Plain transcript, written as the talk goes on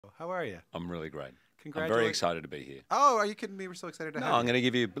How are you? I'm really great. I'm very Congratulations. excited to be here. Oh, are you kidding me? We're so excited to No, have I'm you. going to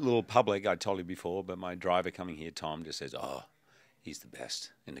give you a little public. I told you before, but my driver coming here, Tom, just says, "Oh, he's the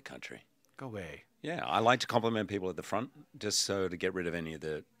best in the country." Go away. Yeah, I like to compliment people at the front, just so to get rid of any of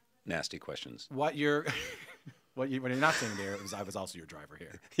the nasty questions. What you're, when you're not saying there, I was also your driver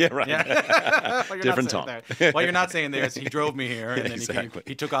here. Yeah, right. Yeah. What you're Different not Tom. saying there. What you're not saying there is he drove me here and then Exactly.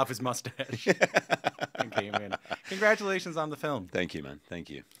 he took off his mustache and came in. Congratulations on the film. Thank you, man.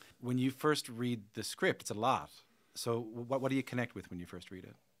 Thank you. When you first read the script, it's a lot. So what do you connect with when you first read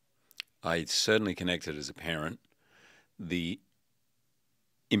it? I certainly connected as a parent. The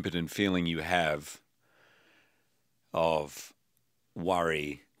impotent feeling you have of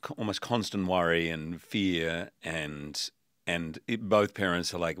worry, almost constant worry and fear, and both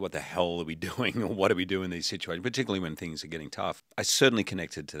parents are like, what the hell are we doing, or what do we do in these situations, particularly when things are getting tough. I certainly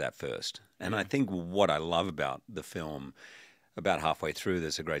connected to that first. And I think what I love about the film, about halfway through,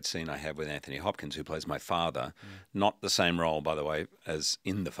 there's a great scene I have with Anthony Hopkins, who plays my father. Not the same role, by the way, as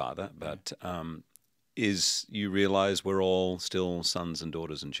in The Father, but is you realize we're all still sons and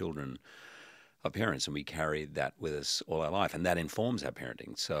daughters and children of parents, and we carry that with us all our life, and that informs our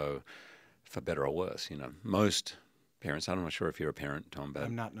parenting. So, for better or worse, you know, most parents, I'm not sure if you're a parent, Tom, but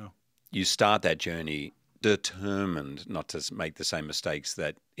I'm not, no. you start that journey determined not to make the same mistakes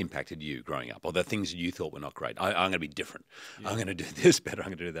that impacted you growing up, or the things that you thought were not great. I'm going to be different. Yeah. I'm going to do this better. I'm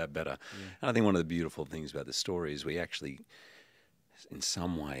going to do that better. Yeah. And I think one of the beautiful things about the story is we actually, in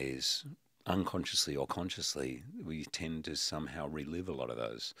some ways, unconsciously or consciously, we tend to somehow relive a lot of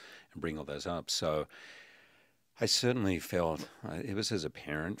those and bring all those up. So I certainly felt, it was as a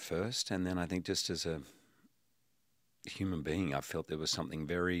parent first, and then I think just as a human being, I felt there was something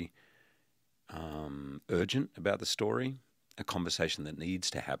very urgent about the story, a conversation that needs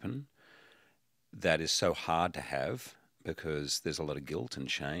to happen, that is so hard to have because there's a lot of guilt and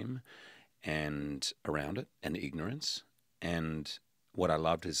shame and around it, and ignorance. And what I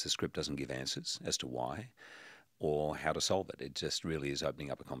loved is the script doesn't give answers as to why or how to solve it. It just really is opening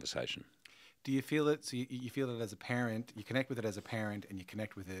up a conversation. Do you feel it? So you feel it as a parent, you connect with it as a parent, and you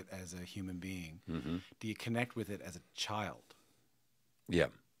connect with it as a human being. Mm-hmm. Do you connect with it as a child? Yeah.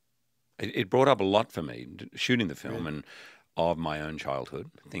 It brought up a lot for me, shooting the film, Really? and of my own childhood,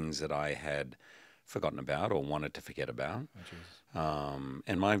 things that I had forgotten about or wanted to forget about.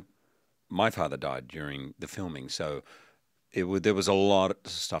 And my father died during the filming, so there was a lot of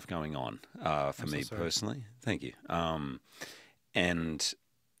stuff going on for me personally. Thank you. And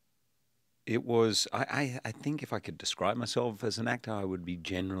it was, I think if I could describe myself as an actor, I would be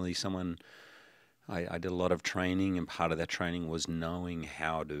generally someone, I did a lot of training, and part of that training was knowing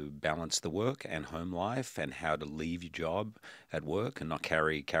how to balance the work and home life, and how to leave your job at work and not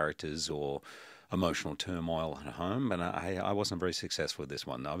carry characters or emotional turmoil at home. And I wasn't very successful with this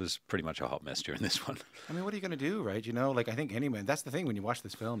one. I was pretty much a hot mess during this one. I mean, what are you going to do, right? You know, like, I think anyone, that's the thing when you watch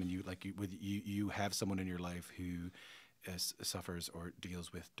this film and you have someone in your life who suffers or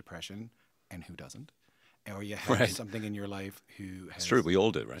deals with depression, and who doesn't. Or you have something in your life who has... It's true, we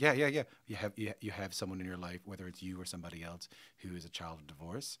all do, right? Yeah. You have someone in your life, whether it's you or somebody else, who is a child of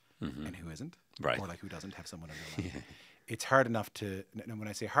divorce, and who isn't. Right. Or like who doesn't have someone in their life. It's hard enough to... And when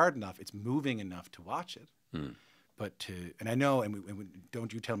I say hard enough, it's moving enough to watch it. But and I know,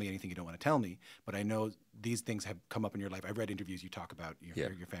 don't you tell me anything you don't want to tell me, but I know these things have come up in your life. I've read interviews you talk about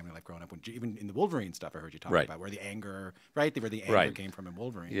your family life growing up. Even in the Wolverine stuff I heard you talk about, where the anger, where the anger came from in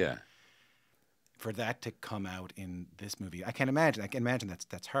Wolverine. Yeah. For that to come out in this movie, I can imagine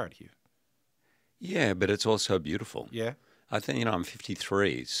that's hard, Hugh. Yeah, but it's also beautiful. Yeah. I think, I'm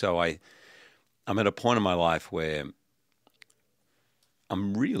 53, so I'm at a point in my life where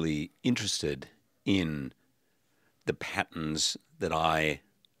I'm really interested in the patterns that I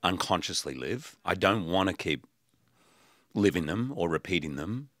unconsciously live. I don't want to keep living them or repeating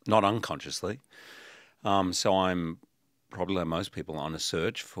them, not unconsciously. So I'm probably like most people on a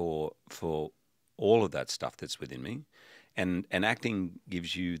search for all of that stuff that's within me. And acting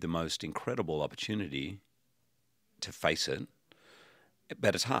gives you the most incredible opportunity to face it.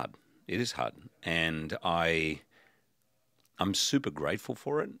 But it's hard. It is hard. And I'm super grateful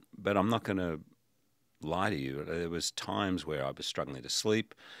for it, but I'm not going to lie to you. There was times where I was struggling to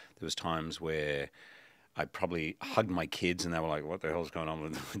sleep. There was times where I probably hugged my kids and they were like, what the hell's going on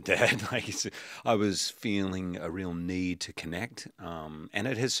with Dad? I was feeling a real need to connect. And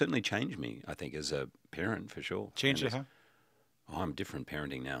it has certainly changed me, I think, as a parent, for sure. Changed you, huh? Oh, I'm different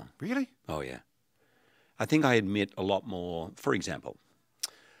parenting now. Really? Oh, yeah. I think I admit a lot more, for example,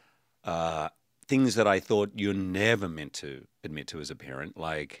 things that I thought you're never meant to admit to as a parent.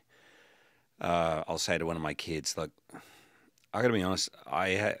 Like, I'll say to one of my kids, like, I got to be honest.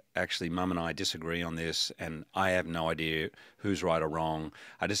 Actually, Mum and I disagree on this, and I have no idea who's right or wrong.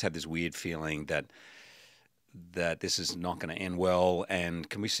 I just have this weird feeling that this is not going to end well. And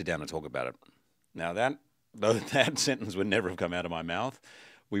can we sit down and talk about it? Now that sentence would never have come out of my mouth.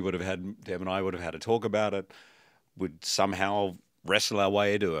 Deb and I would have had to talk about it. Would somehow wrestle our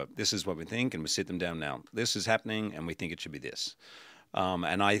way to it. This is what we think, and we sit them down now. This is happening, and we think it should be this.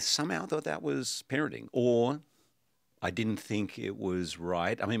 And I somehow thought that was parenting, or I didn't think it was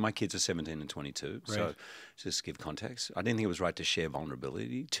right. I mean, my kids are 17 and 22, right. So just to give context, I didn't think it was right to share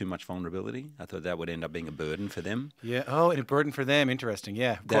vulnerability, too much vulnerability. I thought that would end up being a burden for them. Yeah. Oh, and a burden for them. Interesting.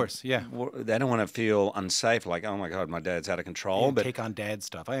 Yeah, of course. Yeah. They don't want to feel unsafe, like, oh my God, my dad's out of control. Yeah, but take on dad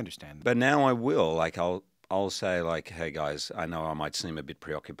stuff. I understand. But now I will. Like, I'll say, like, hey, guys, I know I might seem a bit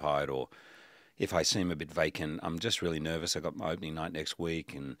preoccupied, or if I seem a bit vacant, I'm just really nervous. I got my opening night next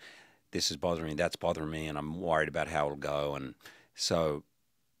week, and this is bothering me, that's bothering me, and I'm worried about how it'll go.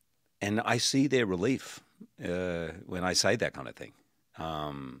 And I see their relief when I say that kind of thing.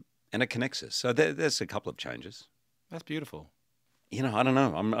 And it connects us. So there's a couple of changes. That's beautiful. You know, I don't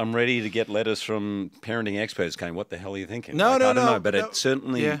know. I'm ready to get letters from parenting experts going, what the hell are you thinking? No, I don't know. But no. it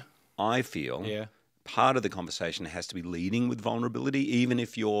certainly, Yeah. I feel, part of the conversation has to be leading with vulnerability, even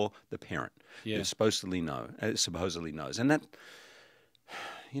if you're the parent who supposedly knows. And that...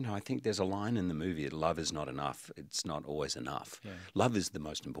 You know, I think there's a line in the movie, love is not enough. It's not always enough. Yeah. Love is the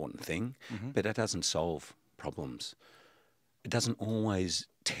most important thing, but it doesn't solve problems. It doesn't always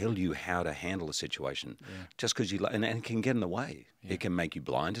tell you how to handle a situation just because and it can get in the way. Yeah. It can make you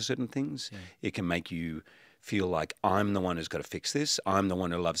blind to certain things. Yeah. It can make you feel like I'm the one who's got to fix this. I'm the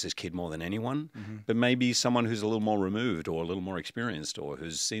one who loves this kid more than anyone. But maybe someone who's a little more removed or a little more experienced or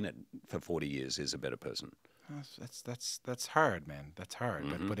who's seen it for 40 years is a better person. That's hard, man. That's hard,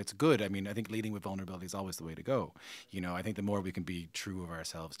 but it's good. I mean, I think leading with vulnerability is always the way to go. You know, I think the more we can be true of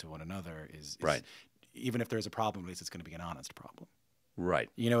ourselves to one another is right. Even if there's a problem, at least it's going to be an honest problem. Right.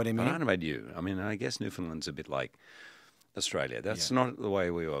 You know what I mean? But I don't know about you. I mean, I guess Newfoundland's a bit like Australia. That's not the way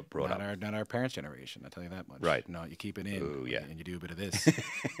we were brought up. Not our parents' generation, I'll tell you that much. Right. No, you keep it in. Ooh, yeah. And you do a bit of this.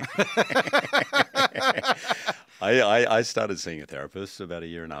 I started seeing a therapist about 1.5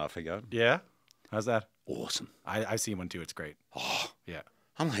 years ago. Yeah? How's that? Awesome. I've seen one too. It's great. Oh. Yeah.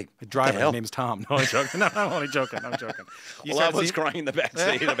 I'm like, driver, his name's Tom. No, I'm joking. No, I'm only joking. Well, I was crying in the back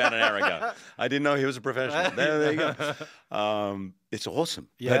seat about an hour ago. I didn't know he was a professional. There you go. It's awesome.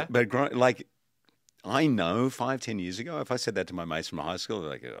 Yeah. But like, I know 5-10 years ago, if I said that to my mates from high school, they're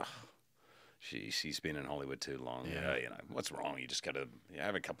like, oh, she's been in Hollywood too long. Yeah. You know, what's wrong? You just got to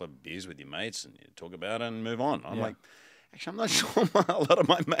have a couple of beers with your mates and you talk about it and move on. I'm like, actually, I'm not sure a lot of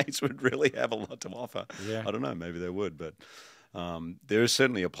my mates would really have a lot to offer. Yeah. I don't know. Maybe they would, but there is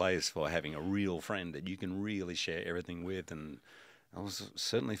certainly a place for having a real friend that you can really share everything with. And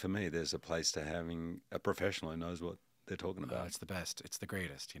certainly for me, there's a place to having a professional who knows what they're talking about. It's the best. It's the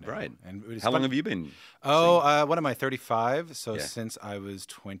greatest, you know. Right. And how long have you been? What am I? 35. So since I was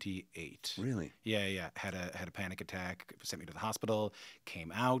 28. Really? Yeah. Had a panic attack. Sent me to the hospital.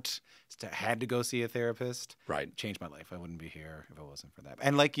 Came out. Had to go see a therapist. Right. Changed my life. I wouldn't be here if it wasn't for that.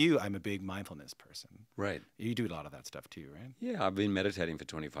 And like you, I'm a big mindfulness person. Right. You do a lot of that stuff too, right? Yeah, I've been meditating for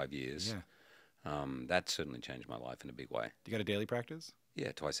 25 years. Yeah. That certainly changed my life in a big way. You got a daily practice?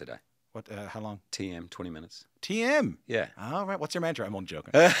 Yeah, twice a day. What? How long? TM, 20 minutes. TM? Yeah. All right. What's your mantra? I'm only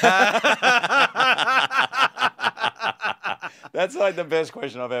joking. That's like the best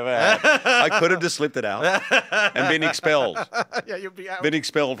question I've ever had. I could have just slipped it out and been expelled. Yeah, you'd be out. Been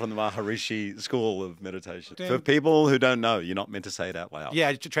expelled from the Maharishi School of Meditation. For people who don't know, you're not meant to say it out loud.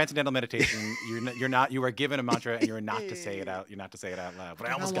 Yeah, transcendental meditation. You're not. You are given a mantra, and you're not to say it out. You're not to say it out loud. But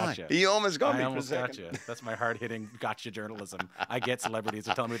I almost got you. You almost got me. I almost got you. That's my hard-hitting gotcha journalism. I get celebrities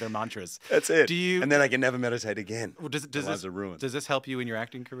who tell me their mantras. That's it. And then I can never meditate again. Well, does this help you in your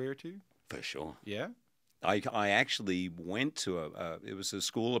acting career too? For sure. Yeah. I actually went to it was a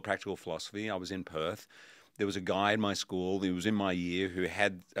school of practical philosophy. I was in Perth. There was a guy in my school who was in my year who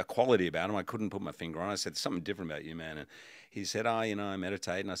had a quality about him I couldn't put my finger on. I said, something different about you, man. And he said, I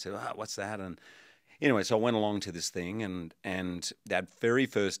meditate. And I said, what's that? And anyway, so I went along to this thing. And that very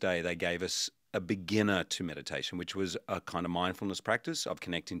first day, they gave us a beginner to meditation, which was a kind of mindfulness practice of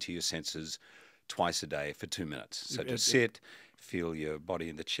connecting to your senses twice a day for 2 minutes. So just sit, feel your body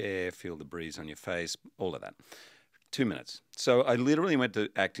in the chair, feel the breeze on your face, all of that. 2 minutes. So I literally went to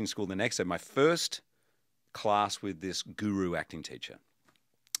acting school the next day, my first class with this guru acting teacher.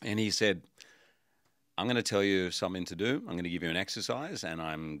 And he said, I'm going to tell you something to do. I'm going to give you an exercise, and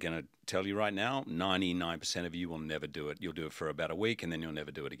I'm going to tell you right now, 99% of you will never do it. You'll do it for about a week, and then you'll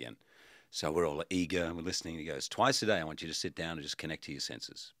never do it again. So we're all eager and we're listening. He goes, twice a day, I want you to sit down and just connect to your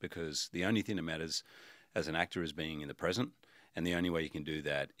senses, because the only thing that matters as an actor is being in the present. And the only way you can do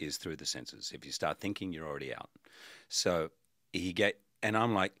that is through the senses. If you start thinking, you're already out. So and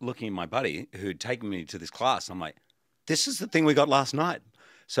I'm like looking at my buddy who'd taken me to this class. I'm like, this is the thing we got last night.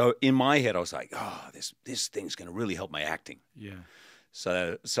 So in my head, I was like, oh, this thing's going to really help my acting. Yeah.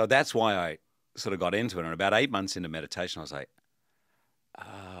 So that's why I sort of got into it. And about 8 months into meditation, I was like,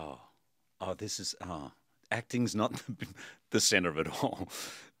 acting's not the center of it all.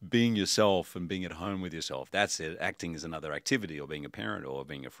 Being yourself and being at home with yourself, that's it. Acting is another activity, or being a parent or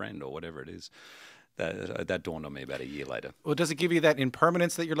being a friend or whatever it is. That dawned on me about a year later. Well, does it give you that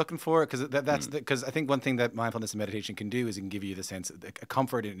impermanence that you're looking for? Because I think one thing that mindfulness and meditation can do is it can give you the sense of a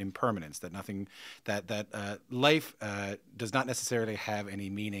comfort in impermanence, that nothing, that life does not necessarily have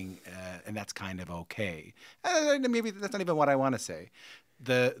any meaning, and that's kind of okay. Maybe that's not even what I want to say.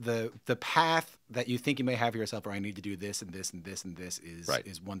 The path that you think you may have for yourself, or I need to do this and this and this and this,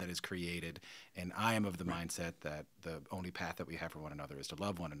 is one that is created. And I am of the mindset that the only path that we have for one another is to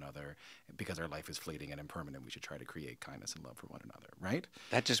love one another, because our life is fleeting and impermanent. We should try to create kindness and love for one another, right?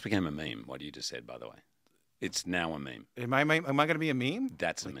 That just became a meme, what you just said, by the way. It's now a meme. Am I going to be a meme?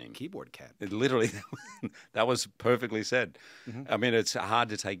 That's like a meme. Keyboard cat. It literally, that was perfectly said. Mm-hmm. I mean, it's hard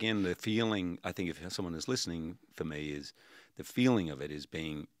to take in the feeling. I think if someone is listening, for me, is the feeling of it is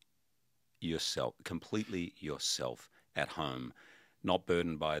being yourself, completely yourself at home, not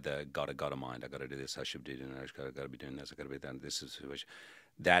burdened by the gotta mind. I got to do this. I should do this. I got to be doing this. I got to be done. This is who I should.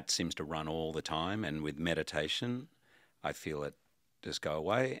 That seems to run all the time. And with meditation, I feel it just go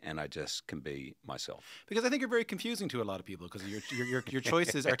away, and I just can be myself. Because I think you're very confusing to a lot of people because your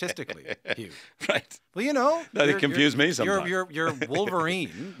choices artistically, Hugh. Right. Well, you know, they confuse me sometimes. You're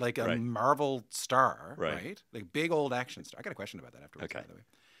Wolverine, like a Right. Marvel star, Right. right? Like big old action star. I got a question about that afterwards. Okay. By the way,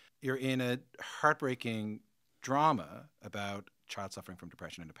 you're in a heartbreaking drama about child suffering from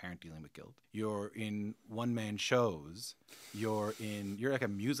depression and a parent dealing with guilt. You're in one-man shows. You're like a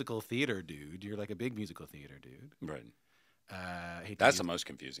musical theater dude. You're like a big musical theater dude. Right. Hate to That's use- the most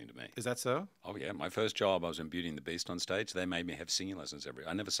confusing to me. Is that so? Oh, yeah. My first job, I was in Beauty and the Beast on stage. They made me have singing lessons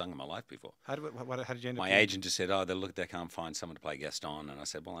I never sung in my life before. How did you end up? My agent just said, oh, they can't find someone to play Gaston. And I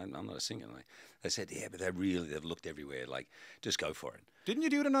said, well, I'm not a singer. And they said, yeah, but they've looked everywhere. Like, just go for it. Didn't you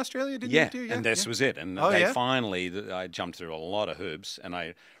do it in Australia? Yeah, and this was it. And yeah? I jumped through a lot of hoops. And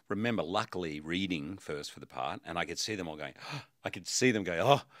I remember luckily reading first for the part. And I could see them all going, oh. I could see them go,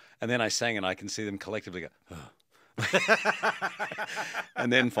 oh. And then I sang, and I can see them collectively go, oh.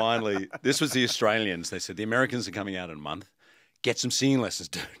 And then finally, this was the Australians. They said, the Americans are coming out in a month. Get some singing lessons,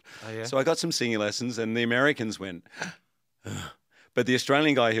 dude. Oh, yeah? So I got some singing lessons, and the Americans went, but the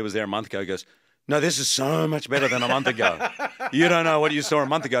Australian guy who was there a month ago goes, no, this is so much better than a month ago. You don't know what you saw a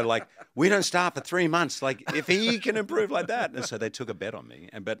month ago. Like, we don't start for 3 months. Like, if he can improve like that. And so they took a bet on me.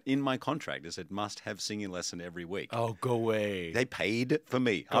 But in my contract, it said must have singing lesson every week. Oh, go away. They paid for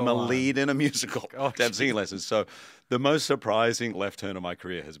me. I'm a lead in a musical to have singing lessons. So the most surprising left turn of my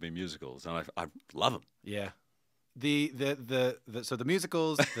career has been musicals. And I love them. Yeah. So the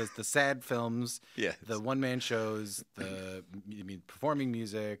musicals, the sad films, Yes. the one-man shows, performing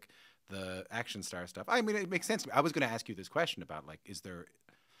music, the action star stuff. I mean, it makes sense to me. I was going to ask you this question about, like,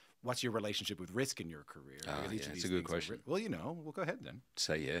 what's your relationship with risk in your career? Yeah, it's a good question. Well, we'll go ahead then.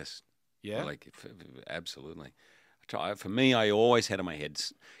 Say yes. Yeah? Absolutely. For me, I always had in my head,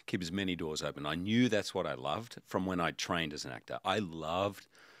 keep as many doors open. I knew that's what I loved from when I trained as an actor. I loved,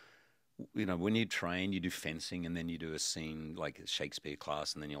 when you train, you do fencing, and then you do a scene like a Shakespeare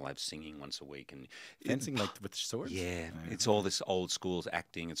class, and then you'll have singing once a week. And fencing, like with swords? Yeah. It's all this old school's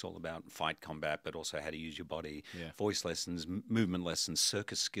acting. It's all about fight combat, but also how to use your body, voice lessons, movement lessons,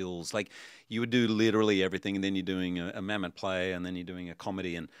 circus skills. Like, you would do literally everything, and then you're doing a mammoth play, and then you're doing a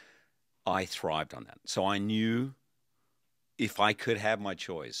comedy, and I thrived on that. So I knew if I could have my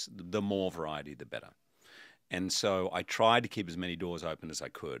choice, the more variety, the better. And so I tried to keep as many doors open as I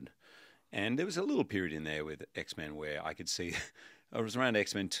could. And there was a little period in there with X-Men where I could see, I was around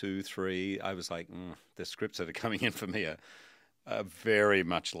X-Men 2, 3, I was like, the scripts that are coming in for me are very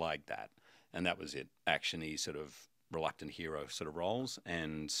much like that. And that was it, action-y sort of reluctant hero sort of roles.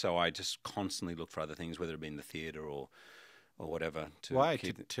 And so I just constantly looked for other things, whether it be in the theatre or whatever. Why?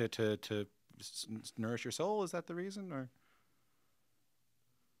 To nourish your soul? Is that the reason? Or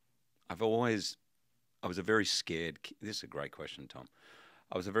I was a very scared, this is a great question, Tom.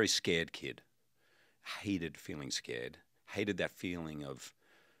 I was a very scared kid, hated feeling scared, hated that feeling of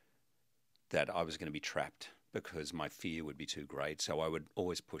that I was going to be trapped because my fear would be too great. So I would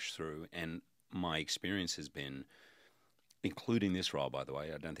always push through. And my experience has been including this role, by the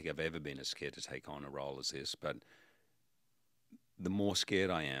way. I don't think I've ever been as scared to take on a role as this, but the more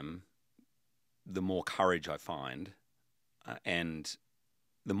scared I am, the more courage I find, and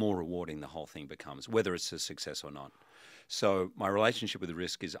the more rewarding the whole thing becomes, whether it's a success or not. So my relationship with the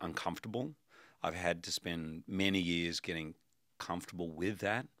risk is uncomfortable. I've had to spend many years getting comfortable with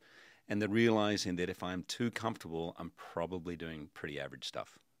that, and then realizing that if I'm too comfortable, I'm probably doing pretty average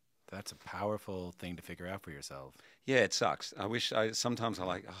stuff. That's a powerful thing to figure out for yourself. Yeah, it sucks. Sometimes I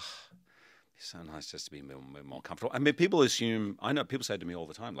like, oh, it's so nice just to be more comfortable. I mean, people assume, I know people say to me all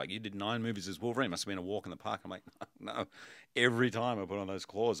the time, like, you did 9 movies as Wolverine, must have been a walk in the park. I'm like, no. Every time I put on those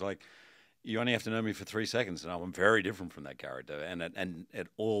claws, like, you only have to know me for 3 seconds, and I'm very different from that character. And it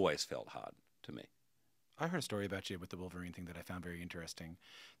always felt hard to me. I heard a story about you with the Wolverine thing that I found very interesting,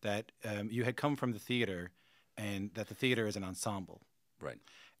 that you had come from the theater, and that the theater is an ensemble. Right.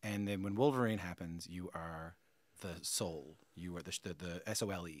 And then when Wolverine happens, you are the soul. You are the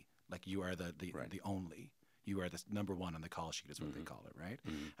S-O-L-E. Like, you are the only. You are the number one on the call sheet is what they call it, right?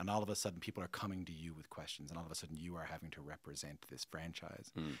 Mm-hmm. And all of a sudden, people are coming to you with questions, and all of a sudden, you are having to represent this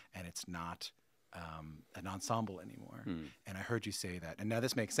franchise. And it's not an ensemble anymore. And I heard you say that. And now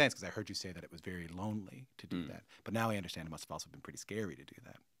this makes sense, because I heard you say that it was very lonely to do that. But now I understand it must have also been pretty scary to do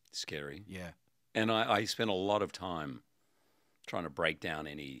that. Scary. Yeah. And I spent a lot of time trying to break down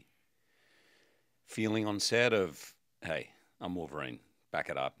any feeling on set of, hey, I'm Wolverine, back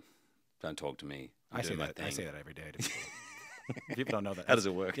it up, don't talk to me. I say that every day to people. People don't know that. How does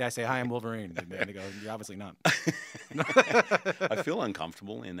it work? Yeah, I say, hi, I'm Wolverine. And they go, you're obviously not. I feel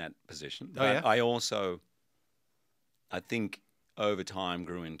uncomfortable in that position. Oh, yeah? I think over time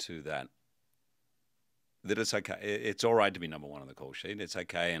grew into that it's okay. It's all right to be number one on the call sheet. It's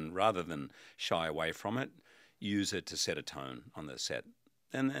okay. And rather than shy away from it, use it to set a tone on the set.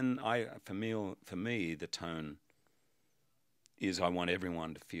 And for me, the tone is I want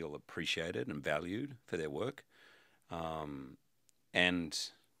everyone to feel appreciated and valued for their work. And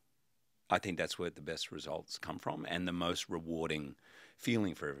I think that's where the best results come from, and the most rewarding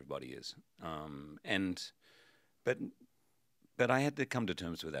feeling for everybody is. But I had to come to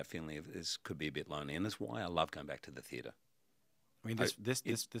terms with that feeling of this could be a bit lonely, and that's why I love going back to the theater. I mean, this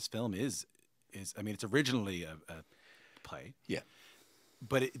film is I mean, it's originally a play. Yeah.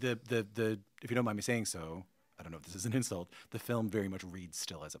 But the if you don't mind me saying so, I don't know if this is an insult, the film very much reads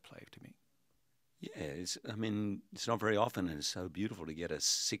still as a play to me. Yeah, it's not very often, and it's so beautiful to get a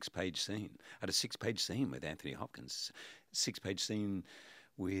 6-page scene. I had a 6-page scene with Anthony Hopkins, 6-page scene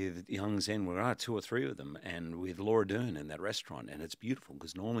with Young Zen, where are 2 or 3 of them, and with Laura Dern in that restaurant, and it's beautiful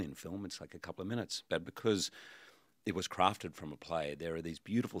because normally in film it's like a couple of minutes, but because it was crafted from a play, there are these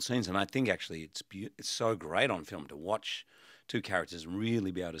beautiful scenes, and I think actually it's so great on film to watch 2 characters and really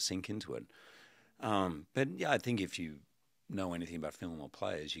be able to sink into it. But yeah, I think if you know anything about film or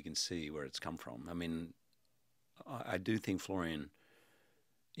plays, you can see where it's come from. I mean, I do think Florian,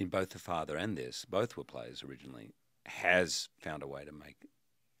 in both The Father and this, both were plays originally, has found a way to make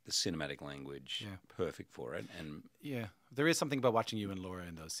the cinematic language perfect for it. And yeah, there is something about watching you and Laura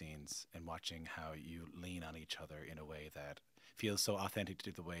in those scenes and watching how you lean on each other in a way that feels so authentic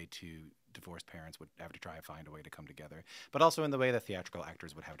to the way two divorced parents would have to try to find a way to come together, but also in the way that theatrical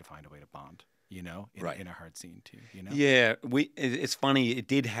actors would have to find a way to bond. You know, in a hard scene too. You know. Yeah, it's funny. It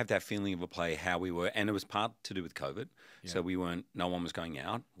did have that feeling of a play. How we were, and it was part to do with COVID. Yeah. So no one was going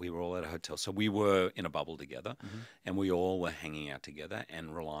out. We were all at a hotel. So we were in a bubble together, and we all were hanging out together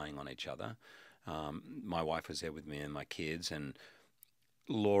and relying on each other. My wife was there with me and my kids, and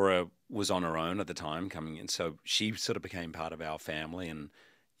Laura was on her own at the time coming in. So she sort of became part of our family, and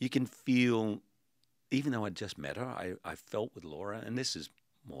you can feel, even though I'd just met her, I felt with Laura, and this is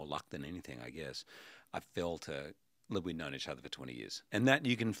more luck than anything, I guess. I felt that we'd known each other for 20 years, and that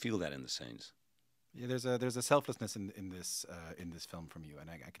you can feel that in the scenes. Yeah, there's a selflessness in this film from you,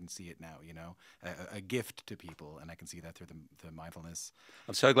 and I can see it now. You know, a gift to people, and I can see that through the mindfulness.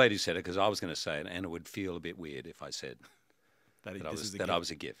 I'm so glad you said it, because I was going to say it, and it would feel a bit weird if I said that I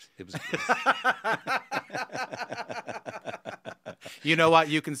was a gift. It was a gift. You know what?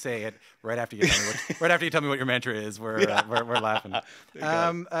 You can say it right after you tell me what your mantra is. We're laughing.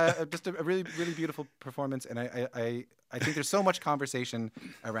 Just a really, really beautiful performance, and I think there's so much conversation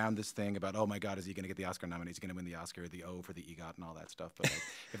around this thing about, oh my God, is he going to get the Oscar nominee? Is he going to win the Oscar, the O for the EGOT, and all that stuff? But like,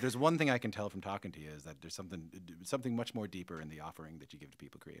 if there's one thing I can tell from talking to you is that there's something much more deeper in the offering that you give to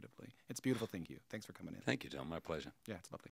people creatively. It's a beautiful thing, Hugh. Thanks for coming in. Thank you, Tom. My pleasure. Yeah, it's lovely.